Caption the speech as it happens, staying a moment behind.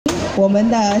我们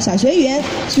的小学员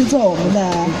去做我们的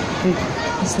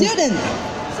student。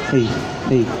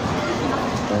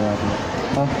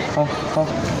好。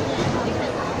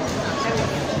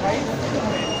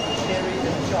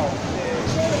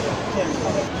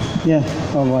Yeah,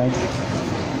 all right.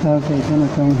 Okay, gonna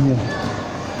come here.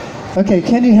 Okay,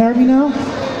 can you hear me now?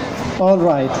 All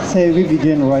right, say we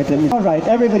begin right. All right,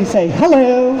 everybody say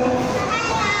hello.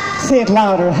 Say it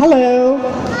louder. Hello.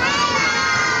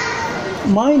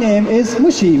 My name is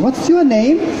Muxi. What's your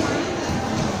name?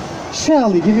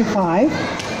 Shelly, give you 5.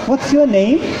 What's your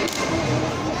name?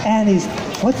 Annie,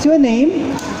 what's your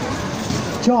name?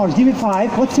 George, give me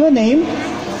 5. What's your name?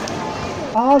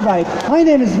 All right, my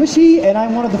name is Muxi and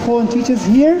I'm one of the foreign teachers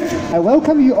here. I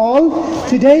welcome you all.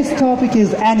 Today's topic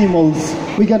is animals.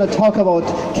 We're going to talk about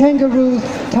kangaroos,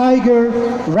 tiger,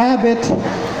 rabbit,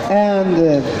 and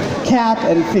cat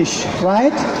and fish,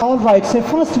 right? All right, so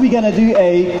first we're going to do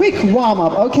a quick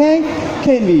warm-up, okay?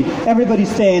 Can we? Everybody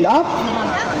stand up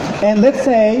and let's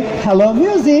say hello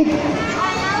music.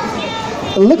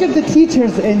 Look at the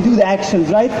teachers and do the actions,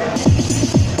 right?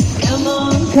 Come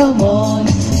on, come on.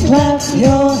 Clap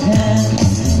your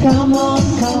hands, come on,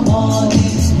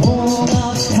 it's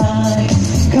warm-up time.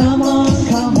 Come on,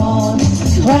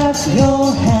 clap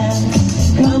your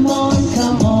hands, come on,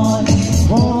 it's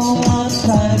warm-up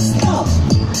time. Stop.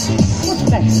 What's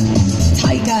next?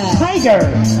 Tiger.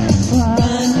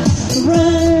 Run,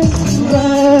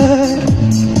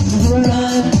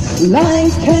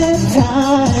 like a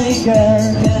tiger.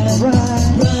 Run,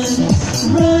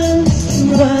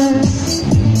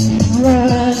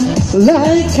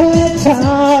 like a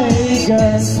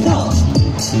tiger. Stop.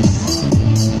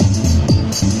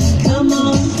 Come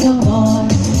on,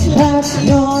 clap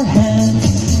your hands.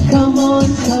 Come on,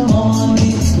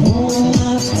 it's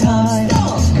warm-up time.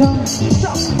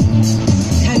 Stop.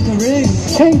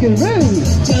 Kangaroo.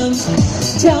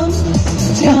 Jump.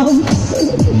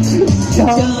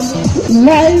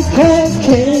 Like a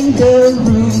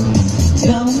kangaroo.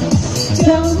 Jump.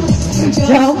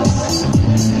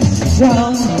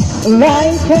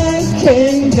 Like a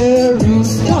kangaroo.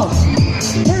 Stop.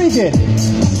 Very good.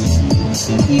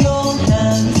 Your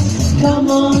hands. Come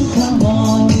on,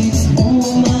 it's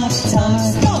warm-up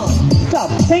time. Stop.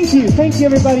 Thank you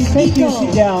everybody. Thank you.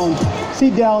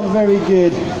 Sit down. Very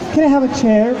good. Can I have a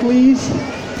chair, please?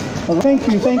 Thank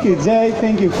you, Jay.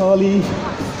 Thank you, Polly.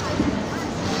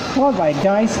 All right,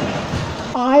 guys.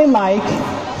 I like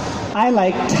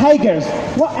tigers.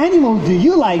 What animal do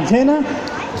you like, Jenna?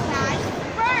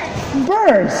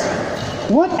 Birds.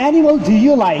 What animal do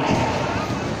you like?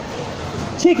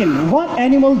 Chicken. What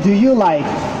animal do you like?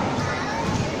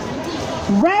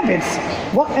 Rabbits.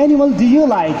 What animal do you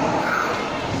like?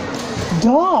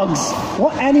 Dogs.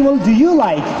 What animal do you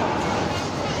like?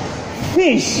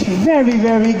 Fish. Very,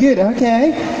 very good.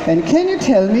 Okay. And can you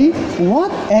tell me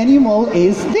what animal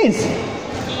is this?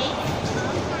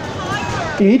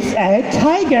 It's a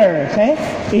tiger. Okay?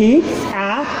 It's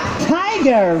a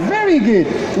tiger. Very good.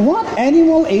 What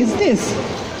animal is this?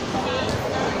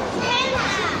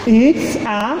 It's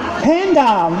a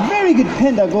panda. Very good.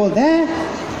 Panda, go there.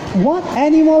 What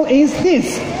animal is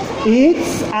this?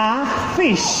 It's a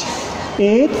fish.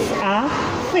 It's a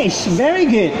fish. Very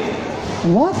good.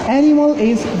 What animal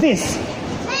is this?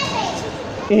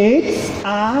 It's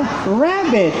a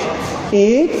rabbit.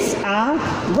 It's a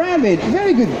rabbit.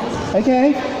 Very good.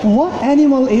 Okay. What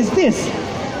animal is this?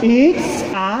 It's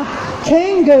a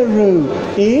kangaroo.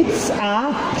 It's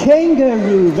a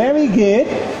kangaroo. Very good.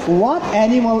 What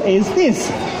animal is this?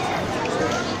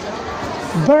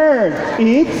 Bird.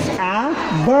 It's a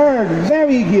bird.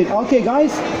 Very good. Okay,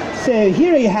 guys. So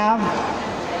here you have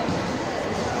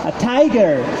a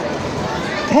tiger,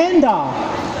 panda,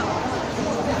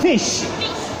 fish,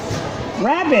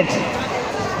 rabbit,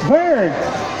 bird,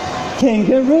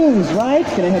 kangaroos, right?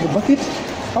 Can I have the bucket?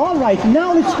 All right,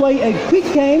 now let's play a quick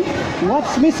game.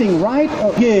 What's missing, right?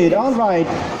 Oh, good, all right.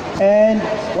 And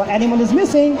what animal is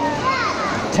missing?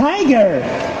 Tiger.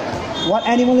 What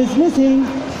animal is missing?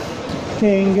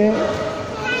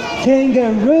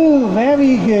 Kangaroo.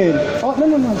 Very good. Oh,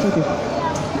 no, it's okay.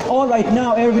 All right,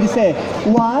 now everybody say,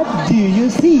 what do you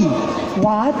see?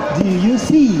 What do you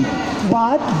see?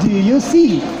 What do you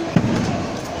see?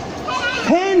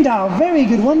 Panda. Very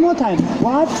good. One more time.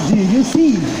 What do you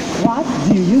see? What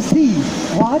do you see?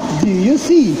 What do you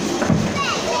see?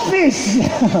 Fish.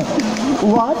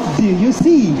 What do you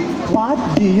see? What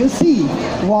do you see?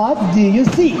 What do you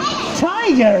see?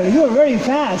 Tiger. You are very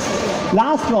fast.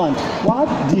 Last one. What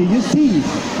do you see?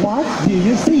 What do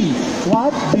you see?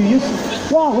 What do you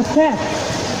see? Wow, what's that?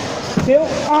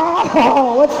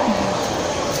 Oh,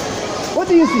 what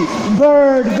do you see?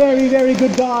 Bird. Very, very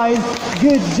good, guys.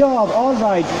 Good job. All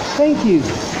right. Thank you.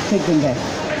 Take them back.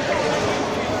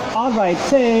 All right.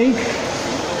 Say,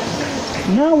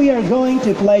 now we are going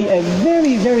to play a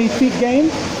very, very quick game.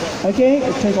 Okay?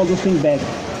 Let's take all those things back.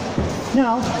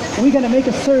 Now, we're going to make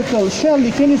a circle.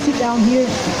 Shirley, can you sit down here?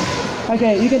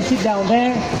 Okay, you can sit down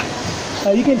there.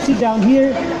 You can sit down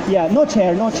here. Yeah, no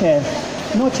chair, no chair.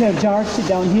 No chair, George. Sit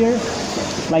down here.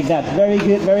 Like that. Very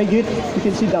good, very good. You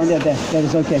can sit down there. That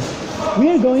is okay. We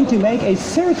are going to make a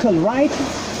circle, right?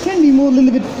 Can we move a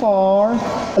little bit far?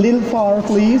 A little far,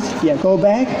 please. Yeah, go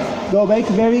back. Go back.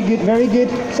 Very good, very good.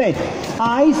 Say,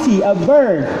 I see a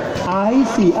bird. I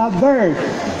see a bird.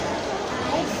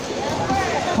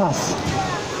 Pass.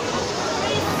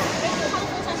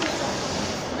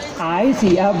 I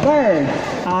see a bird.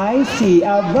 I see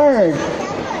a bird.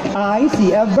 I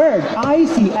see a bird. I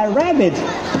see a rabbit.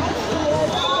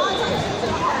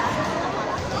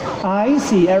 I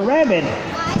see a rabbit.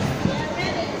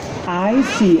 I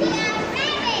see.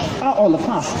 All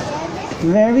fast.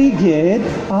 Very good.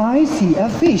 I see a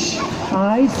fish.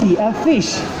 I see a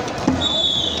fish.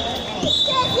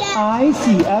 I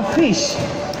see a fish.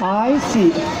 I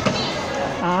see.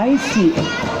 I see.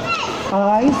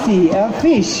 I see a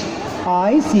fish.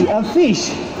 I see a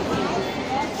fish.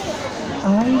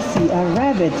 I see a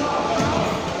rabbit.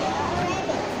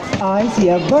 I see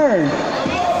a bird.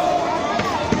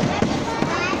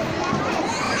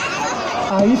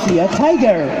 I see a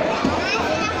tiger.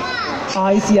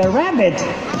 I see a rabbit.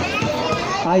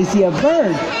 I see a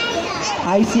bird.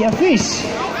 I see a fish.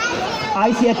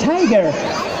 I see a tiger.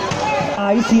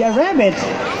 I see a rabbit.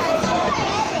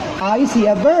 I see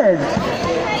a bird.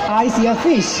 I see a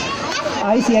fish.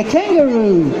 I see a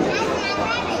kangaroo.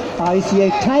 I see a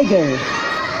tiger.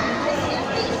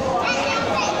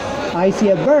 I see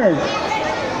a bird.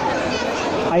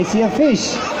 I see a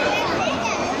fish.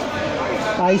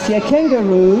 I see a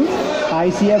kangaroo. I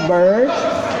see a bird.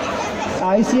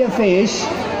 I see a fish.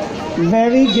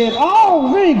 Very good. Oh,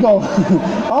 very good.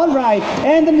 All right.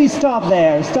 And then we stop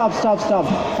there. Stop, stop, stop.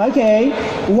 Okay.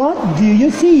 What do you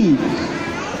see?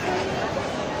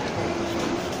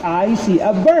 I see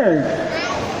a bird.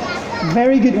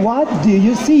 Very good. What do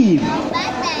you see?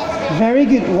 Very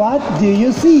good. What do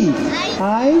you see?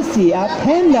 I see a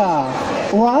panda.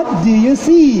 What do you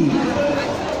see?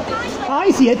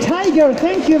 I see a tiger.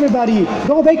 Thank you, everybody.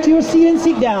 Go back to your seat and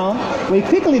sit down. We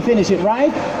quickly finish it,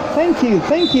 right? Thank you,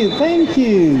 thank you, thank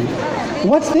you.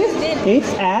 What's this?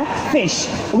 It's a fish.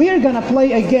 We are gonna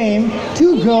play a game,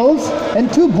 2 girls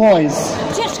and 2 boys.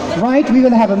 Right? We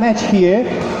will have a match here.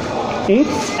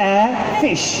 It's a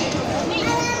fish.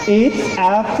 It's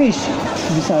a fish.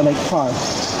 These are like cars.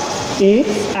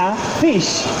 It's a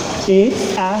fish.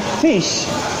 It's a fish.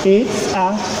 It's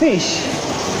a fish.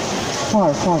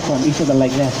 Far from each other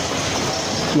like that.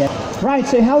 Yeah. Right,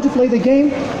 so how to play the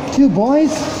game? 2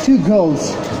 boys, 2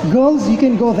 girls. Girls, you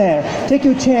can go there. Take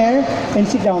your chair and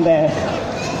sit down there.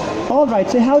 All right,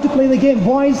 so how to play the game?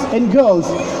 Boys and girls.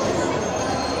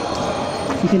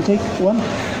 You can take one.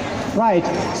 Right,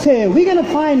 so we're gonna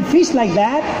find fish like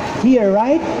that here,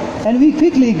 right? And we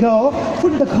quickly go,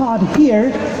 put the card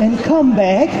here and come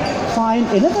back, find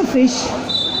another fish,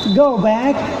 go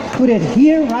back, put it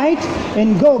here, right?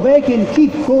 And go back and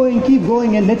keep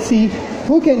going, and let's see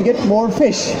who can get more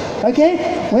fish. Okay?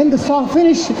 When the song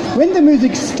finishes, when the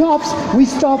music stops, we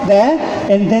stop there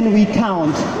and then we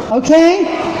count. Okay?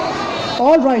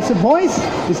 All right, so boys,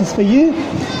 this is for you.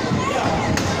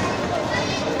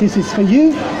 This is for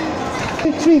you.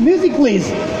 3, music please.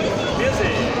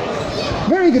 Music.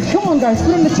 Very good. Come on guys,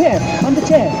 put on the chair. On the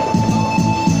chair.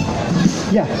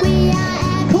 Yeah.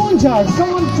 Come on, Charles.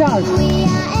 Come on, Charles.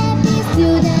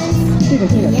 Here.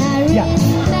 Yeah.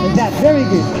 Like that. Very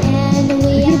good.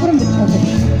 You can put on the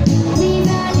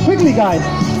okay. Quickly guys.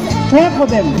 Clap for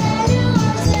them.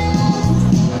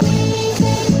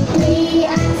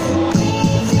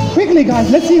 Quickly guys.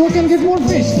 Let's see who can get more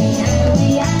fish.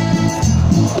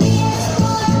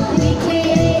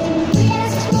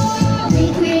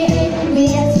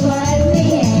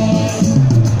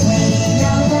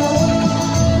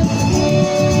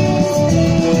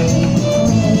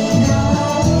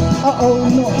 Oh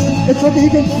no, it's okay,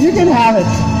 you can have it,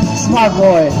 smart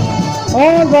boy.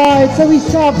 All right, so we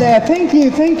stop there. Thank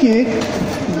you.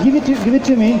 Give it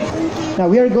to me. Now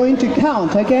we are going to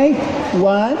count, okay?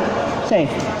 1, say,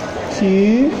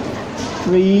 2,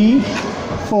 3,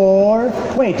 4.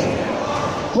 Wait,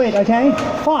 okay?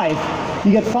 5.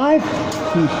 You get 5.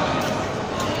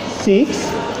 6,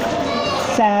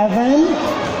 7,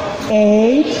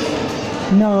 8,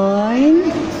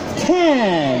 9,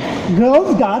 10.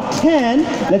 Girls got 10.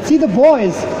 Let's see the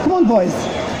boys. Come on, boys.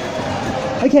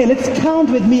 Okay, let's count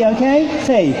with me, okay?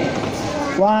 Say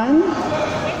 1,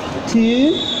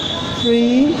 2,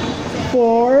 3,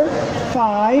 4,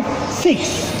 5,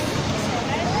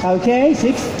 6. Okay,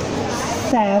 6,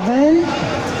 7,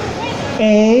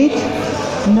 8,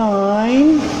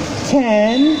 9,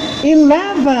 10,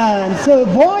 11. So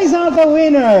boys are the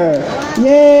winner.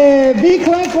 Yeah, big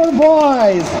clap for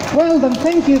boys. Well done.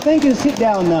 Thank you. Thank you. Sit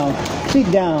down now. Sit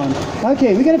down.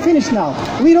 Okay, we're gonna finish now.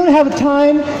 We don't have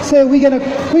time, so we're gonna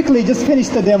quickly just finish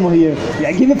the demo here.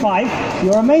 Yeah, give me 5.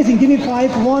 You're amazing. Give me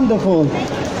 5. Wonderful.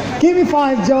 Give me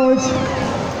 5, George.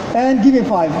 And give me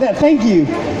 5. There, thank you.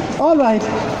 All right.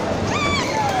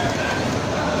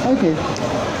 Okay.